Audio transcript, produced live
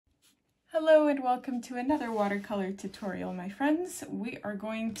Hello and welcome to another watercolor tutorial, my friends. We are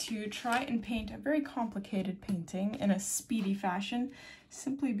going to try and paint a very complicated painting in a speedy fashion,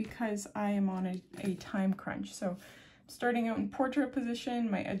 simply because I am on a time crunch. So I'm starting out in portrait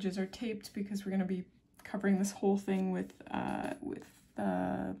position. My edges are taped because we're going to be covering this whole thing with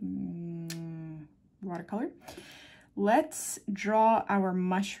watercolor. Let's draw our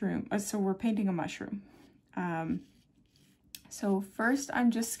mushroom. So we're painting a mushroom. So first I'm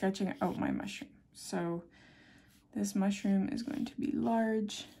just sketching out my mushroom. So this mushroom is going to be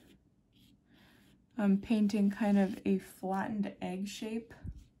large. I'm painting kind of a flattened egg shape.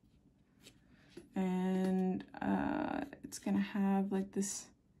 And it's gonna have like this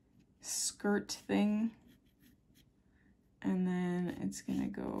skirt thing. And then it's gonna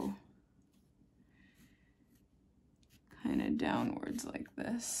go kind of downwards like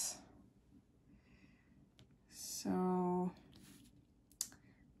this. So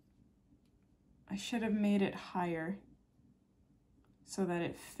I should have made it higher so that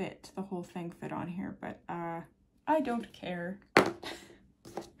it fit, the whole thing fit on here, but I don't care.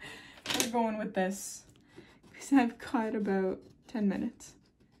 We're going with this because I've got about 10 minutes.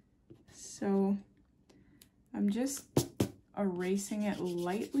 So I'm just erasing it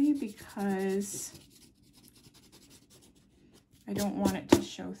lightly because I don't want it to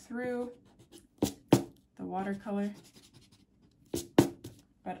show through the watercolor,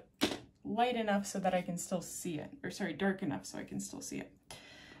 but light enough so that I can still see it, or sorry, dark enough so I can still see it.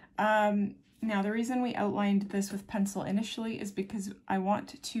 Now the reason we outlined this with pencil initially is because I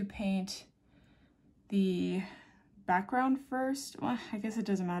want to paint the background first. Well, I guess it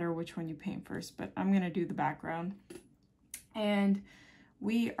doesn't matter which one you paint first, but I'm gonna do the background. And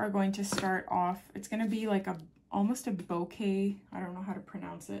we are going to start off, it's gonna be like almost a bokeh, I don't know how to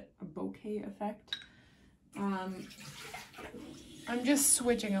pronounce it, a bokeh effect. I'm just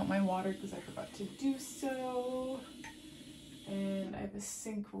switching out my water because I forgot to do so. And I have a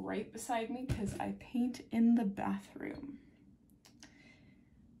sink right beside me because I paint in the bathroom.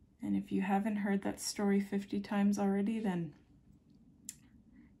 And if you haven't heard that story 50 times already, then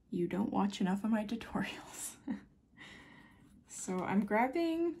you don't watch enough of my tutorials. So I'm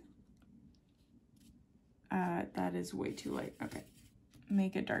grabbing, that is way too light. Okay,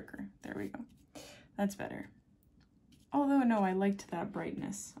 make it darker. There we go. That's better. Although, no, I liked that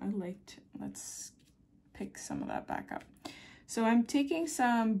brightness. Let's pick some of that back up. So I'm taking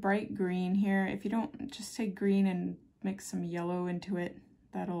some bright green here. If you don't, just take green and mix some yellow into it.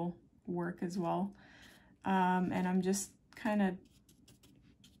 That'll work as well. And I'm just kind of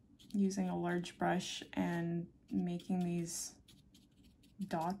using a large brush and making these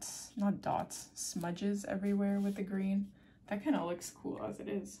dots, not dots, smudges everywhere with the green. That kind of looks cool as it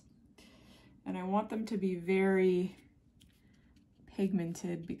is. And I want them to be very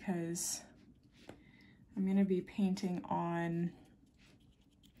pigmented because I'm going to be painting on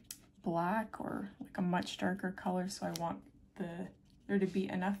black or like a much darker color, so I want there to be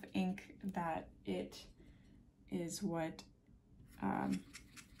enough ink that it is what am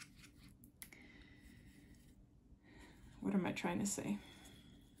I trying to say?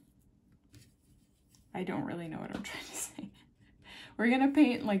 I don't really know what I'm trying to say. We're gonna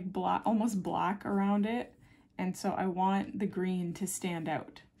paint like black, almost black around it, and so I want the green to stand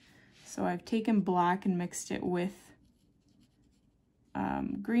out. So I've taken black and mixed it with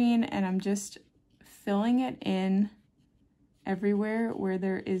green, and I'm just filling it in everywhere where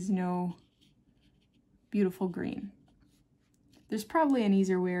there is no beautiful green. There's probably an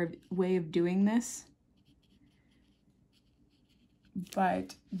easier way of doing this,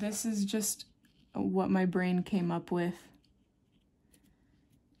 but this is just what my brain came up with.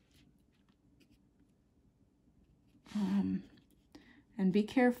 And be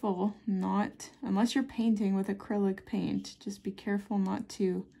careful not, unless you're painting with acrylic paint, just be careful not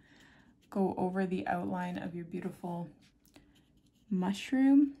to go over the outline of your beautiful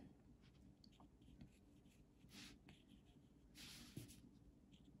mushroom.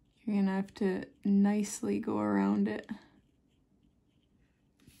 You're gonna have to nicely go around it.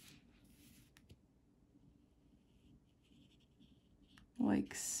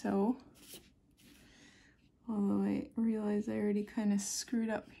 Like so. Although I realize I already kind of screwed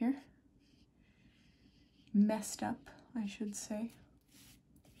up here. Messed up, I should say.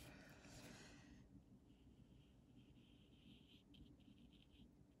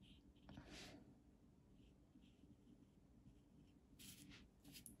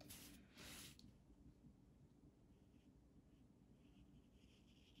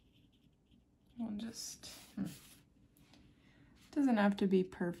 We'll just, doesn't have to be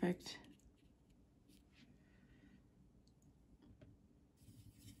perfect.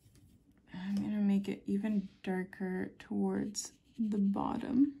 make it even darker towards the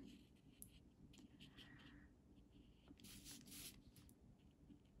bottom.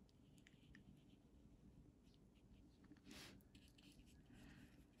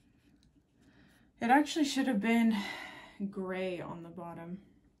 It actually should have been gray on the bottom.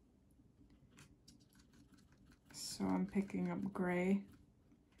 So I'm picking up gray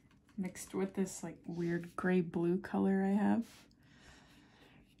mixed with this like weird gray blue color I have.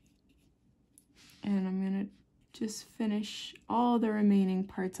 And I'm gonna just finish all the remaining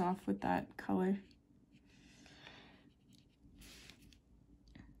parts off with that color.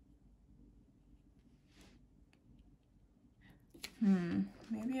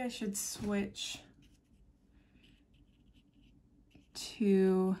 Maybe I should switch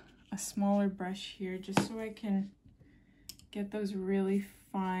to a smaller brush here just so I can get those really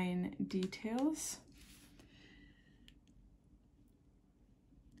fine details.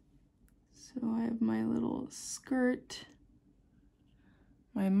 So I have my little skirt,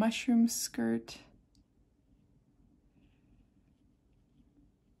 my mushroom skirt.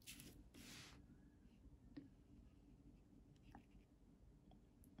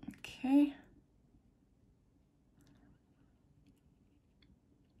 Okay.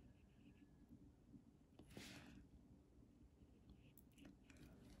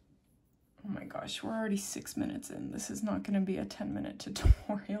 Oh my gosh, we're already 6 minutes in. This is not going to be a 10-minute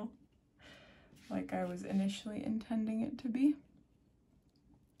tutorial like I was initially intending it to be.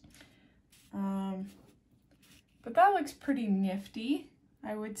 But that looks pretty nifty,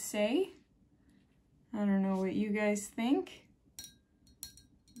 I would say. I don't know what you guys think,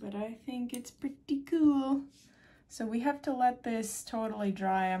 but I think it's pretty cool. So we have to let this totally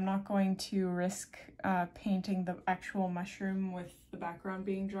dry. I'm not going to risk painting the actual mushroom with the background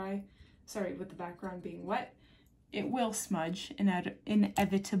being dry. Sorry, with the background being wet. It will smudge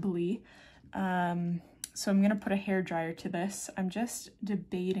inevitably. So I'm gonna put a hairdryer to this. I'm just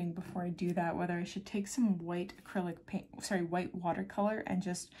debating before I do that whether I should take some white acrylic paint, sorry, white watercolor and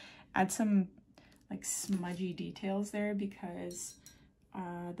just add some like smudgy details there, because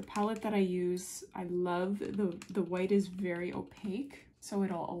the palette that I use, I love the white is very opaque, so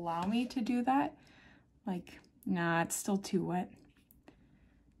it'll allow me to do that. Like, nah, it's still too wet.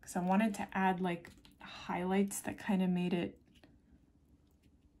 Because I wanted to add like highlights that kind of made it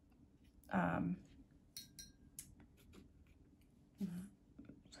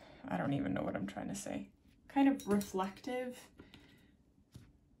I don't even know what I'm trying to say. Kind of reflective.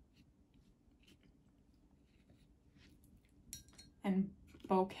 And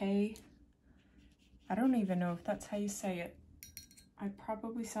bokeh. I don't even know if that's how you say it. I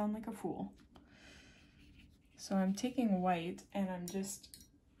probably sound like a fool. So I'm taking white and I'm just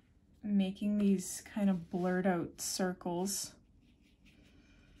making these kind of blurred out circles.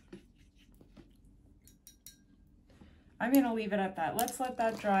 I'm gonna leave it at that. Let's let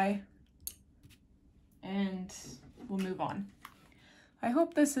that dry and we'll move on. I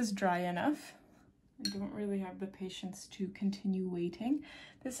hope this is dry enough. I don't really have the patience to continue waiting.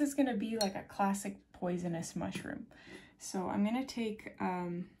 This is gonna be like a classic poisonous mushroom. So I'm gonna take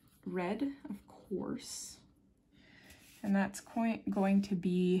red, of course, and that's going to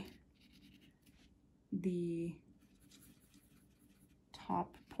be the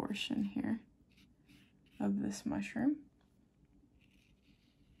top portion here of this mushroom.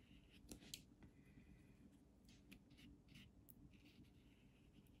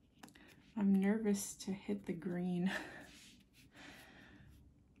 I'm nervous to hit the green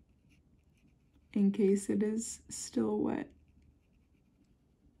in case it is still wet.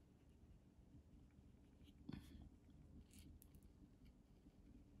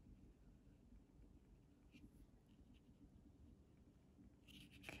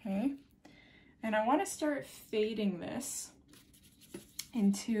 Okay, and I want to start fading this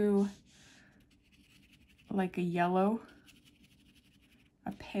into like a yellow,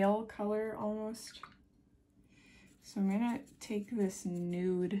 a pale color almost. So I'm gonna take this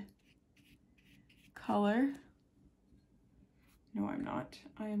nude color. No, I'm not.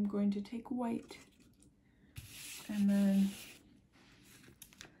 I am going to take white and then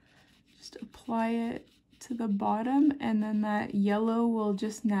just apply it to the bottom, and then that yellow will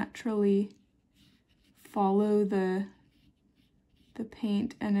just naturally follow the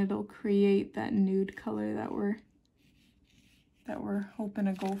paint and it'll create that nude color that we're hoping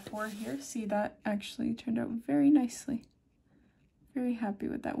to go for here. See, that actually turned out very nicely. Very happy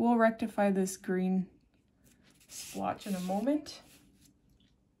with that. We'll rectify this green splotch in a moment.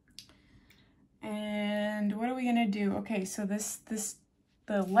 And what are we gonna do? Okay, so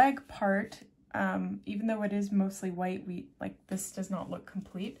the leg part, even though it is mostly white, this does not look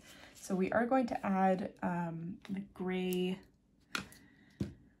complete. So we are going to add the gray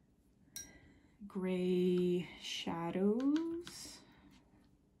shadows.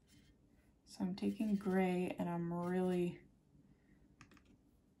 So I'm taking gray and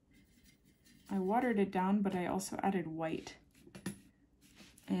I watered it down, but I also added white.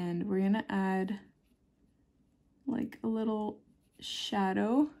 And we're gonna add like a little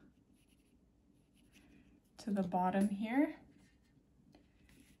shadow to the bottom here.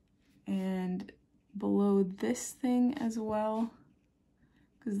 And below this thing as well,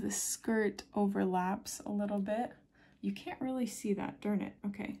 because the skirt overlaps a little bit. You can't really see that, darn it.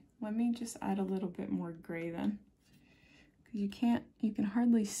 Okay, let me just add a little bit more gray then. Because you can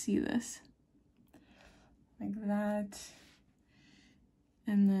hardly see this. Like that.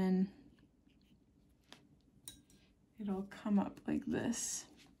 And then it'll come up like this.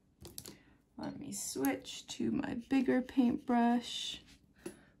 Let me switch to my bigger paintbrush.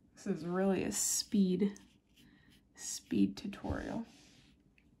 This is really a speed tutorial.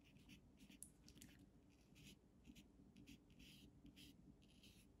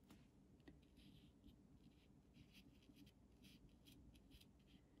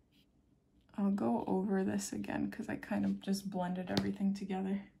 I'll go over this again because I kind of just blended everything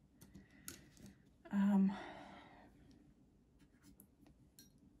together.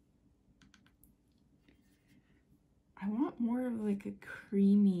 I want more of like a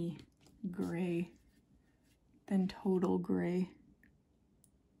creamy gray than total gray.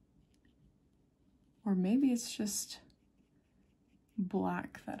 Or maybe it's just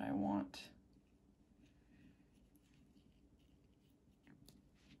black that I want.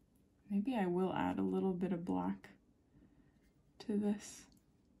 Maybe I will add a little bit of black to this.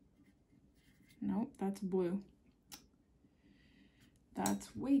 Nope, that's blue.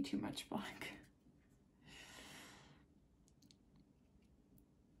 That's way too much black.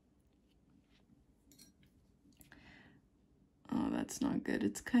 Oh, that's not good.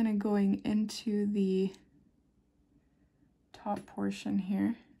 It's kind of going into the top portion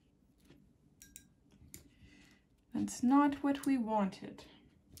here. That's not what we wanted.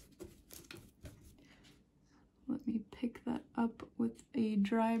 Let me pick that up with a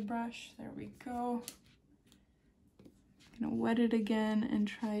dry brush. There we go. I'm gonna wet it again and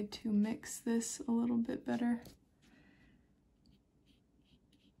try to mix this a little bit better.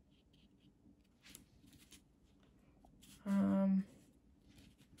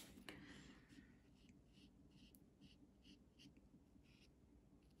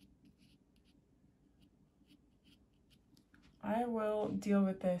 I will deal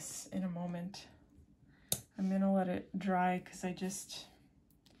with this in a moment. I'm gonna let it dry because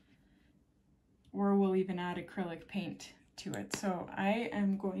or we'll even add acrylic paint to it. So I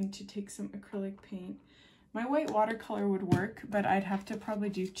am going to take some acrylic paint. My white watercolor would work, but I'd have to probably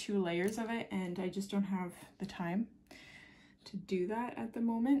do 2 layers of it, and I just don't have the time to do that at the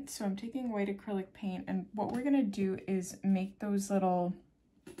moment. So I'm taking white acrylic paint, and what we're gonna do is make those little,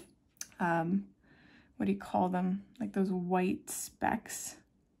 what do you call them? Like those white specks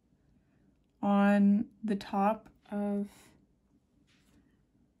on the top of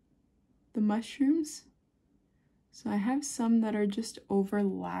the mushrooms. So I have some that are just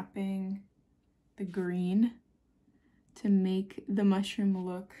overlapping the green to make the mushroom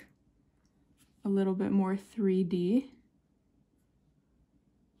look a little bit more 3D.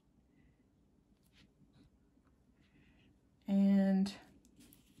 And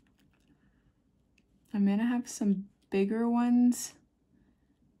I'm gonna have some bigger ones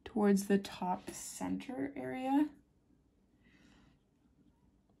towards the top center area.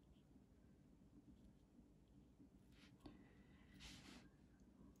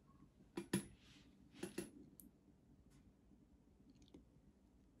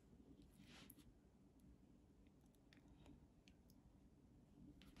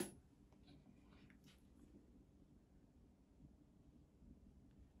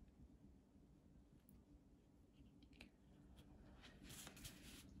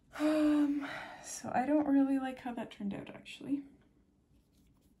 So I don't really like how that turned out, actually,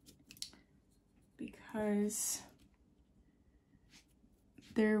 because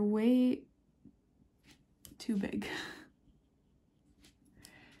they're way too big.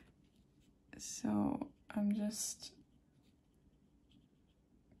 So I'm just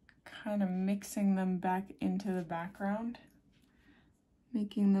kind of mixing them back into the background,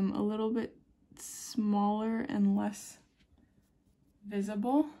 making them a little bit smaller and less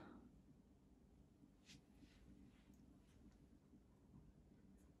visible.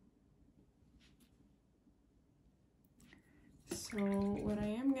 So what I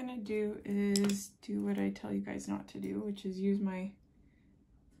am gonna do is do what I tell you guys not to do, which is use my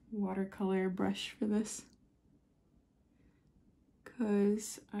watercolor brush for this,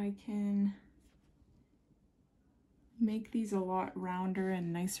 because I can make these a lot rounder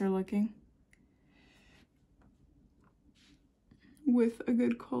and nicer looking with a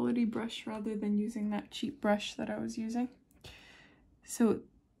good quality brush rather than using that cheap brush that I was using. So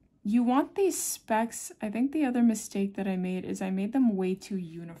you want these specks, I think the other mistake that I made is I made them way too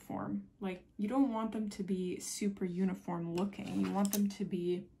uniform. Like, you don't want them to be super uniform looking. You want them to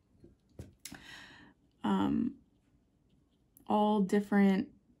be all different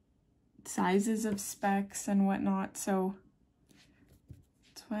sizes of specks and whatnot. So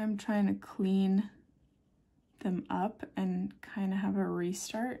that's why I'm trying to clean them up and kind of have a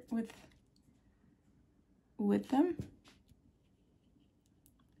restart with them.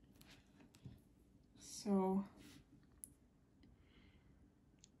 So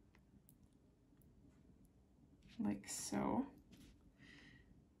like so.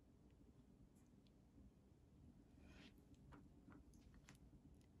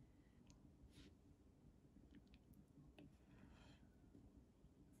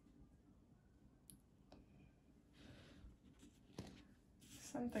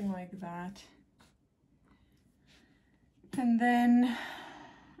 Something like that. And then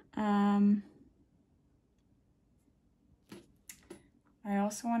I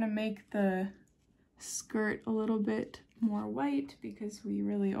also want to make the skirt a little bit more white because we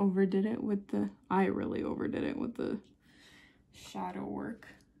really overdid it with the, I really overdid it with the shadow work.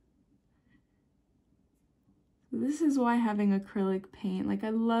 So this is why having acrylic paint, like I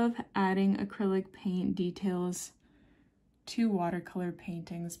love adding acrylic paint details to watercolor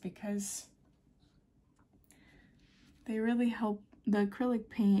paintings because they really help. The acrylic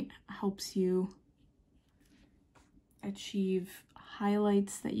paint helps you achieve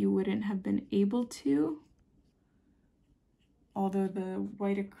highlights that you wouldn't have been able to, although the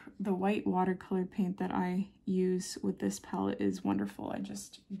white watercolor paint that I use with this palette is wonderful. I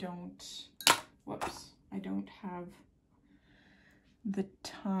just don't, whoops, I don't have the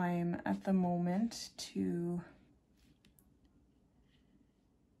time at the moment to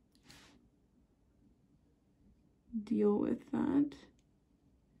deal with that.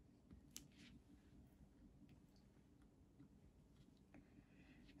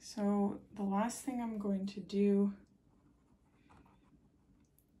 So the last thing I'm going to do,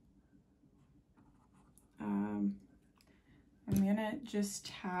 I'm gonna just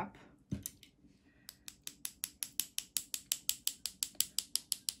tap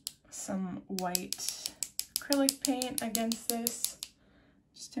some white acrylic paint against this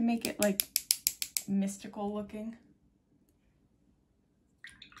just to make it like mystical looking.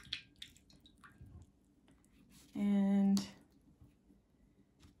 And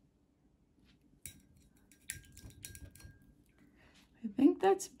I think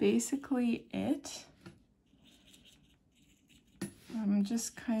that's basically it. I'm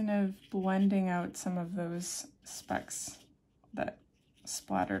just kind of blending out some of those specks that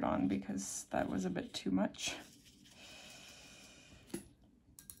splattered on because that was a bit too much.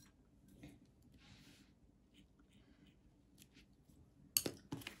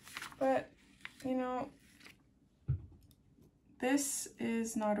 But, you know, this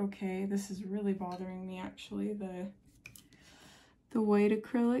is not okay. This is really bothering me, actually, the white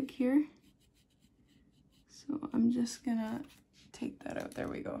acrylic here. So I'm just gonna take that out. There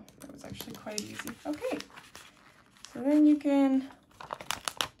we go. That was actually quite easy. Okay, so then you can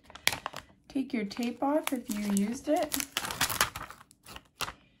take your tape off if you used it.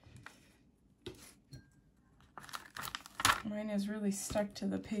 Mine is really stuck to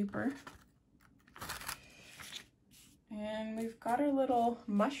the paper. And we've got our little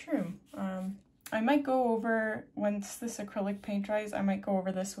mushroom. I might go over, once this acrylic paint dries, I might go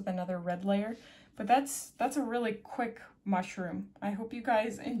over this with another red layer. But that's a really quick mushroom. I hope you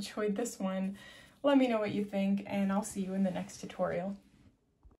guys enjoyed this one. Let me know what you think, and I'll see you in the next tutorial.